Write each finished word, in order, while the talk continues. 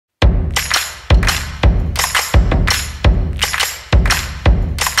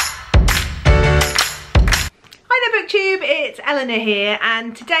YouTube, it's Eleanor here,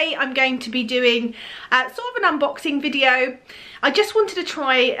 and today I'm going to be doing sort of an unboxing video. I just wanted to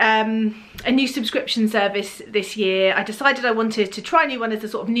try a new subscription service this year. I decided I wanted to try a new one as a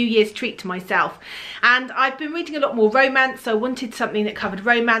sort of New Year's treat to myself, and I've been reading a lot more romance, so I wanted something that covered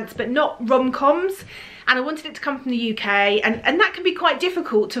romance but not rom-coms, and I wanted it to come from the UK, and that can be quite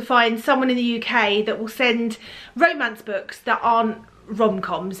difficult to find someone in the UK that will send romance books that aren't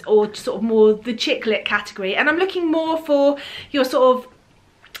rom-coms or sort of more the chick lit category. And I'm looking more for your sort of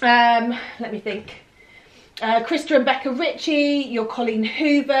let me think, Krista and Becca Ritchie, your Colleen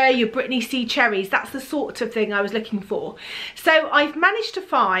Hoover, your Brittany C. Cherries. That's the sort of thing I was looking for. So I've managed to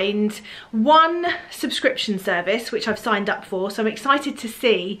find one subscription service which I've signed up for, so I'm excited to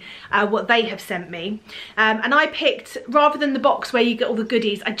see what they have sent me. And I picked, rather than the box where you get all the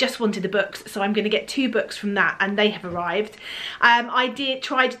goodies, I just wanted the books, so I'm going to get 2 books from that, and they have arrived. I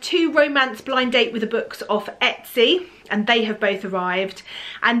tried 2 romance blind date with the books off Etsy, and they have both arrived.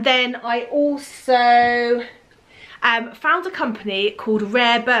 And then I also found a company called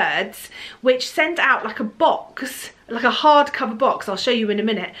Rare Birds, which sent out like a box, like a hardcover box, I'll show you in a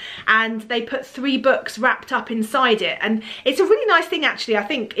minute, and they put 3 books wrapped up inside it. And it's a really nice thing actually, I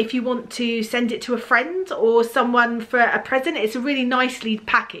think, if you want to send it to a friend or someone for a present. It's really nicely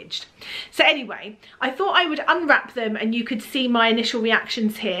packaged. So anyway, I thought I would unwrap them and you could see my initial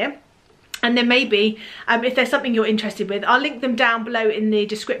reactions here. And then maybe, if there's something you're interested with, I'll link them down below in the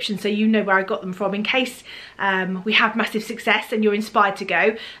description so you know where I got them from, in case we have massive success and you're inspired to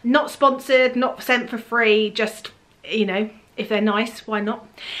go. Not sponsored, not sent for free, just, you know, if they're nice, why not?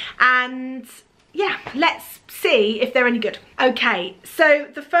 And yeah, let's see if they're any good. Okay, so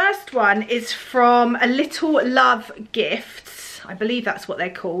the first one is from A Little Love Gifts. I believe that's what they're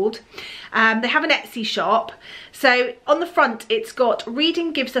called. They have an Etsy shop. So on the front it's got,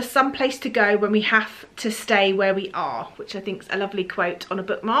 "Reading gives us some place to go when we have to stay where we are," which I think is a lovely quote on a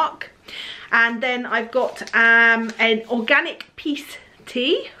bookmark. And then I've got an organic peace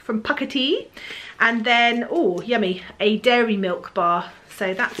tea from Pucker Tea, and then, oh yummy, a dairy milk bar,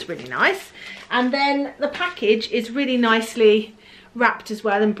 so that's really nice. And then the package is really nicely wrapped as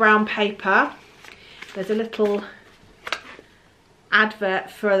well in brown paper. There's a little advert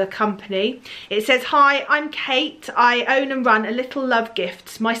for the company. It says, "Hi, I'm Kate. I own and run A Little Love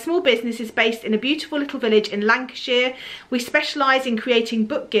Gifts. My small business is based in a beautiful little village in Lancashire. We specialise in creating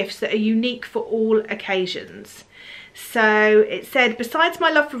book gifts that are unique for all occasions." So it said, "Besides my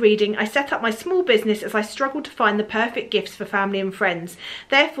love for reading, I set up my small business as I struggled to find the perfect gifts for family and friends.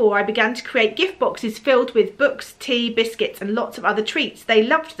 Therefore, I began to create gift boxes filled with books, tea, biscuits and lots of other treats. They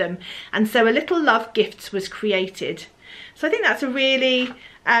loved them, and so A Little Love Gifts was created." So I think that's a really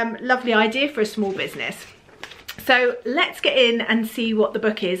lovely idea for a small business. So let's get in and see what the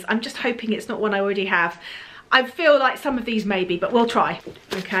book is. I'm just hoping it's not one I already have. I feel like some of these maybe, but we'll try.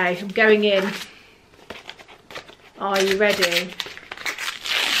 Okay, I'm going in. Are you ready?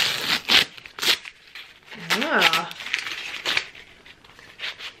 Ah,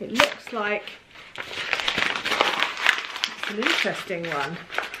 it looks like it's an interesting one.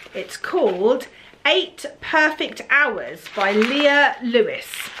 It's called 8 Perfect Hours by Leah Lewis.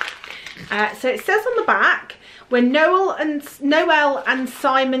 So it says on the back, "When Noel and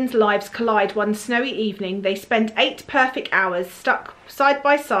Simon's lives collide one snowy evening, they spend 8 perfect hours stuck side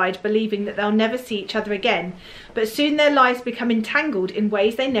by side, believing that they'll never see each other again. But soon their lives become entangled in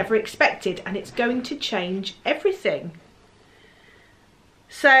ways they never expected, and it's going to change everything."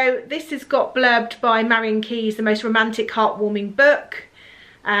 So this has got blurbed by Marion Keyes, "The most romantic, heartwarming book."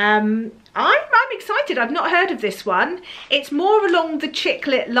 I'm excited. I've not heard of this one. It's more along the chick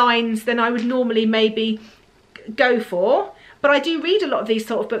lit lines than I would normally maybe go for, but I do read a lot of these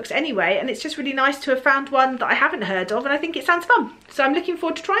sort of books anyway, and it's just really nice to have found one that I haven't heard of, and I think it sounds fun. So I'm looking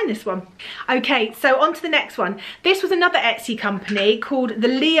forward to trying this one. Okay, so on to the next one. This was another Etsy company called The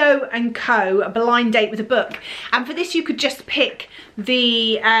Leo & Co. A Blind Date with a Book. And for this you could just pick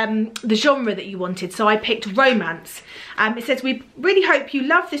the genre that you wanted. So I picked romance. It says, "We really hope you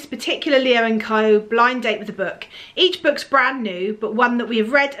love this particular Leo & Co. blind date with a book. Each book's brand new, but one that we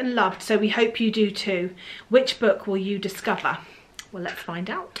have read and loved, so we hope you do too. Which book will you discover?" Well, let's find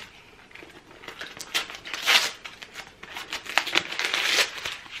out.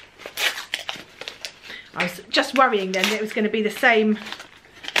 I was just worrying then that it was going to be the same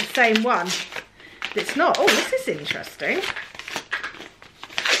one. But it's not. Oh, this is interesting.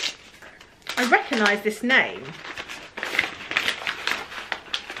 I recognise this name.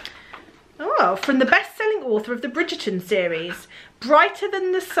 Oh, from the best-selling author of the Bridgerton series, Brighter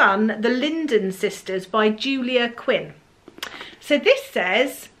Than the Sun, The Linden Sisters by Julia Quinn. So this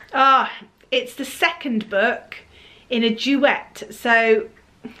says, it's the second book in a duet. So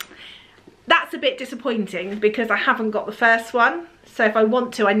that's a bit disappointing because I haven't got the first one. So if I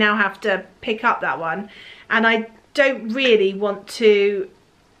want to, I now have to pick up that one. And I don't really want to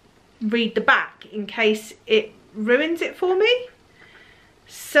read the back in case it ruins it for me.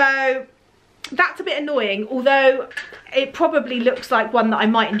 So that's a bit annoying, although it probably looks like one that I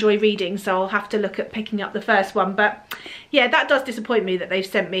might enjoy reading, so I'll have to look at picking up the first one. But yeah, that does disappoint me that they've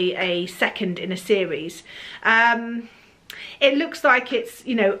sent me a second in a series. It looks like it's,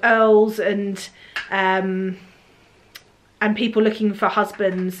 you know, earls and people looking for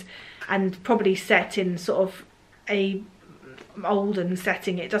husbands, and probably set in sort of a olden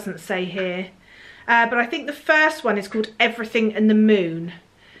setting. It doesn't say here. But I think the first one is called Everything and the Moon.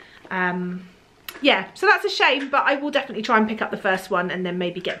 Yeah, so that's a shame, but I will definitely try and pick up the first one and then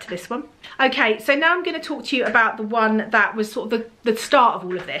maybe get to this one. Okay, so now I'm going to talk to you about the one that was sort of the start of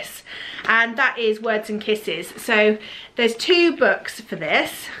all of this, and that is Words and Kisses. So there's 2 books for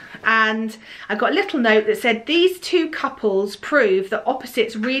this, and I got a little note that said these 2 couples prove that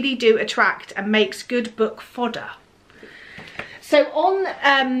opposites really do attract and makes good book fodder. So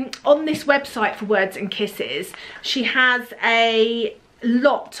on this website for Words and Kisses, she has a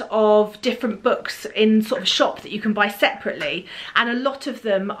lot of different books in sort of shop that you can buy separately, and a lot of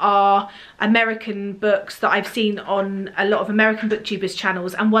them are American books that I've seen on a lot of American booktubers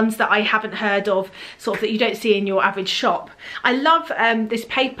channels, and ones that I haven't heard of, sort of that you don't see in your average shop. I love this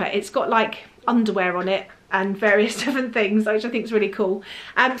paper. It's got like underwear on it and various different things, which I think is really cool.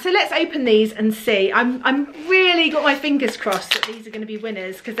 So let's open these and see. I'm really got my fingers crossed that these are going to be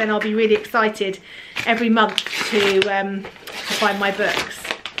winners, because then I'll be really excited every month to find my books.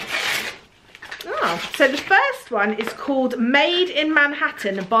 Oh, so the first one is called Made in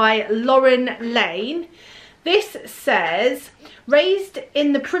Manhattan by Lauren Lane. This says, raised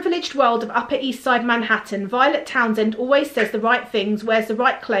in the privileged world of Upper East Side Manhattan, Violet Townsend always says the right things, wears the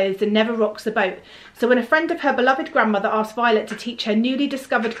right clothes, and never rocks the boat. So when a friend of her beloved grandmother asks Violet to teach her newly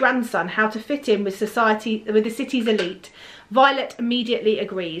discovered grandson how to fit in with society, with the city's elite, Violet immediately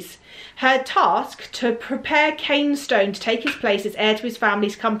agrees. Her task to prepare Kane Stone to take his place as heir to his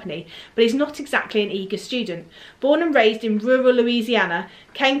family's company, but he's not exactly an eager student. Born and raised in rural Louisiana,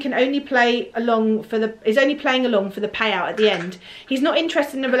 Kane can only play along for the playing along for the payout at the end. He's not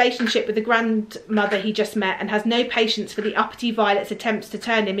interested in a relationship with the grandmother he just met, and has no patience for the uppity Violet's attempts to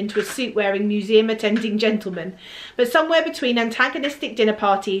turn him into a suit-wearing, museum-attending gentleman. But somewhere between antagonistic dinner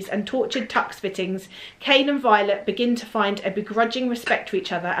parties and tortured tux fittings, Kane and Violet begin to find a begrudging respect for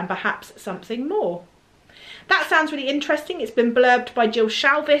each other, and perhaps something more. That sounds really interesting. It's been blurbed by Jill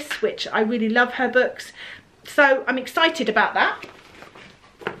Shalvis, which I really love her books, so I'm excited about that.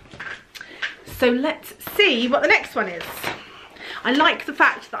 So let's see what the next one is. I like the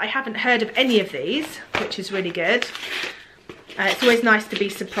fact that I haven't heard of any of these, which is really good. It's always nice to be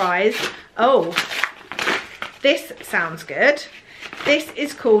surprised. Oh, this sounds good. This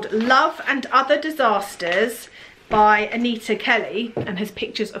is called Love and Other Disasters by Anita Kelly, and has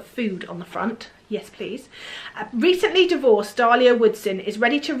pictures of food on the front. Yes, please. Recently divorced Dahlia Woodson is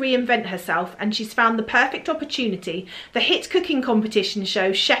ready to reinvent herself, and she's found the perfect opportunity, the hit cooking competition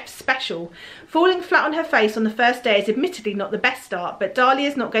show Chef's Special. Falling flat on her face on the first day is admittedly not the best start, but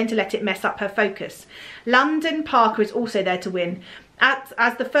Dahlia's not going to let it mess up her focus. Landon Parker is also there to win.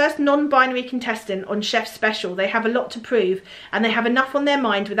 As the first non-binary contestant on Chef's Special, they have a lot to prove, and they have enough on their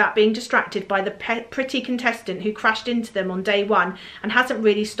mind without being distracted by the pretty contestant who crashed into them on day 1 and hasn't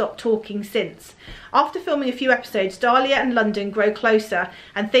really stopped talking since. After filming a few episodes, Dahlia and London grow closer,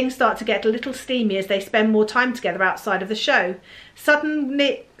 and things start to get a little steamy as they spend more time together outside of the show.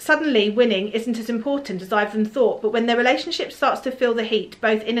 Suddenly winning isn't as important as I've thought, but when their relationship starts to feel the heat,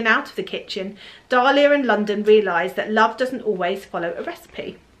 both in and out of the kitchen, Dahlia and London realise that love doesn't always follow a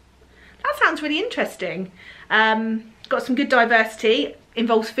recipe. That sounds really interesting. Got some good diversity,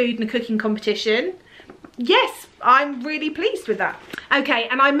 involves food and a cooking competition. Yes, I'm really pleased with that. Okay,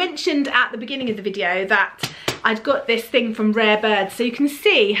 and I mentioned at the beginning of the video that I'd got this thing from Rare Birds, so you can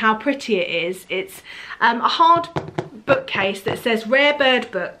see how pretty it is. It's a hard bookcase that says Rare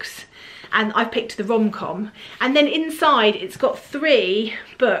Bird Books, and I've picked the rom-com, and then inside it's got 3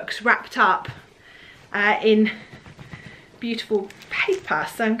 books wrapped up in beautiful paper.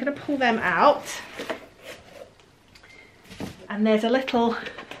 So I'm going to pull them out, and there's a little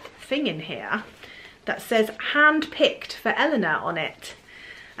thing in here that says hand-picked for Eleanor on it.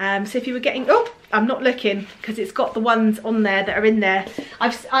 So if you were getting, oh, I'm not looking because it's got the ones on there that are in there.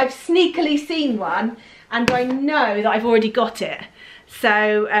 I've sneakily seen one, and I know that I've already got it.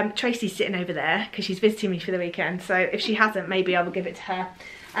 So Tracy's sitting over there because she's visiting me for the weekend. So if she hasn't, maybe I will give it to her.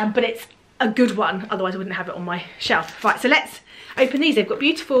 But it's a good one, otherwise I wouldn't have it on my shelf. Right, so let's open these. They've got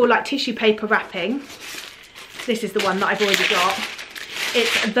beautiful like tissue paper wrapping. This is the one that I've already got.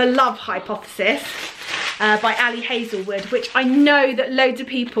 It's The Love Hypothesis by Ali Hazelwood, which I know that loads of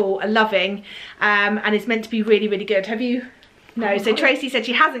people are loving, and is meant to be really, really good. Have you? No, so Tracy said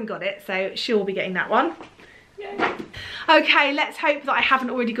she hasn't got it, so she'll be getting that one. Yay. Okay, let's hope that I haven't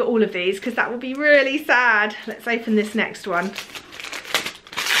already got all of these, because that would be really sad. Let's open this next one.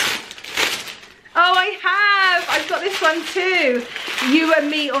 Oh, I have! I've got this one too. You and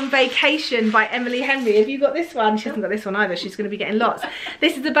Me on Vacation by Emily Henry. Have you got this one? She hasn't got this one either. She's going to be getting lots.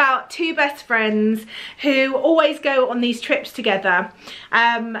 This is about two best friends who always go on these trips together,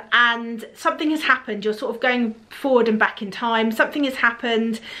 and something has happened. You're sort of going forward and back in time. Something has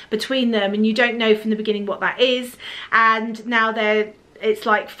happened between them and you don't know from the beginning what that is, and now it's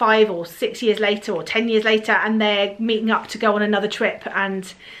like 5 or 6 years later or 10 years later, and they're meeting up to go on another trip,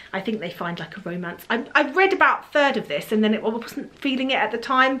 and I think they find like a romance. I've read about a third of this, and then I wasn't feeling it at the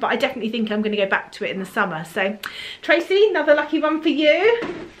time, but I definitely think I'm going to go back to it in the summer. So Tracy, another lucky one for you.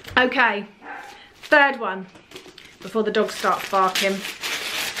 Okay, third one before the dog starts barking.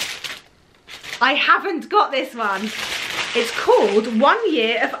 I haven't got this one. It's called 1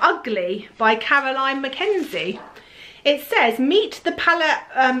 Year of Ugly by Caroline Mackenzie. It says, meet the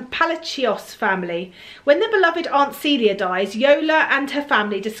Palacios family. When their beloved Aunt Celia dies, Yola and her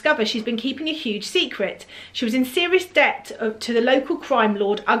family discover she's been keeping a huge secret. She was in serious debt to the local crime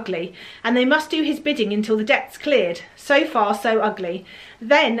lord Ugly, and they must do his bidding until the debt's cleared. So far, so Ugly.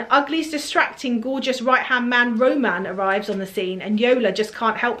 Then, Ugly's distracting, gorgeous right-hand man Roman arrives on the scene, and Yola just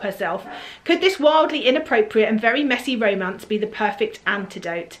can't help herself. Could this wildly inappropriate and very messy romance be the perfect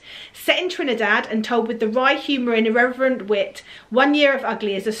antidote? Set in Trinidad and told with the wry humour and irreverent wit, 1 Year of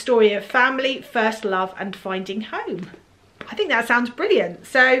Ugly is a story of family, first love and finding home. I think that sounds brilliant.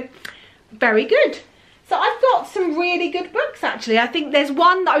 So, very good. So I've got some really good books actually. I think there's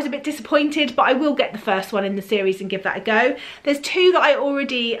one that I was a bit disappointed, but I will get the first one in the series and give that a go. There's two that I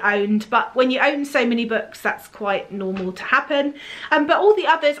already owned, but when you own so many books, that's quite normal to happen. But all the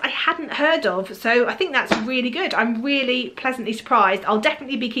others I hadn't heard of, so I think that's really good. I'm really pleasantly surprised. I'll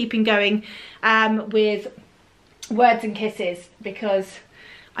definitely be keeping going with Words and Kisses, because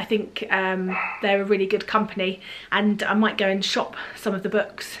I think they're a really good company, and I might go and shop some of the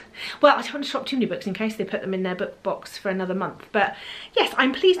books. Well, I don't want to shop too many books in case they put them in their book box for another month. But yes,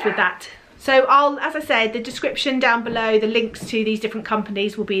 I'm pleased with that. So as I said, the description down below, the links to these different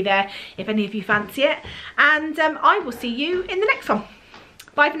companies will be there if any of you fancy it. And I will see you in the next one.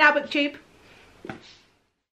 Bye for now, BookTube.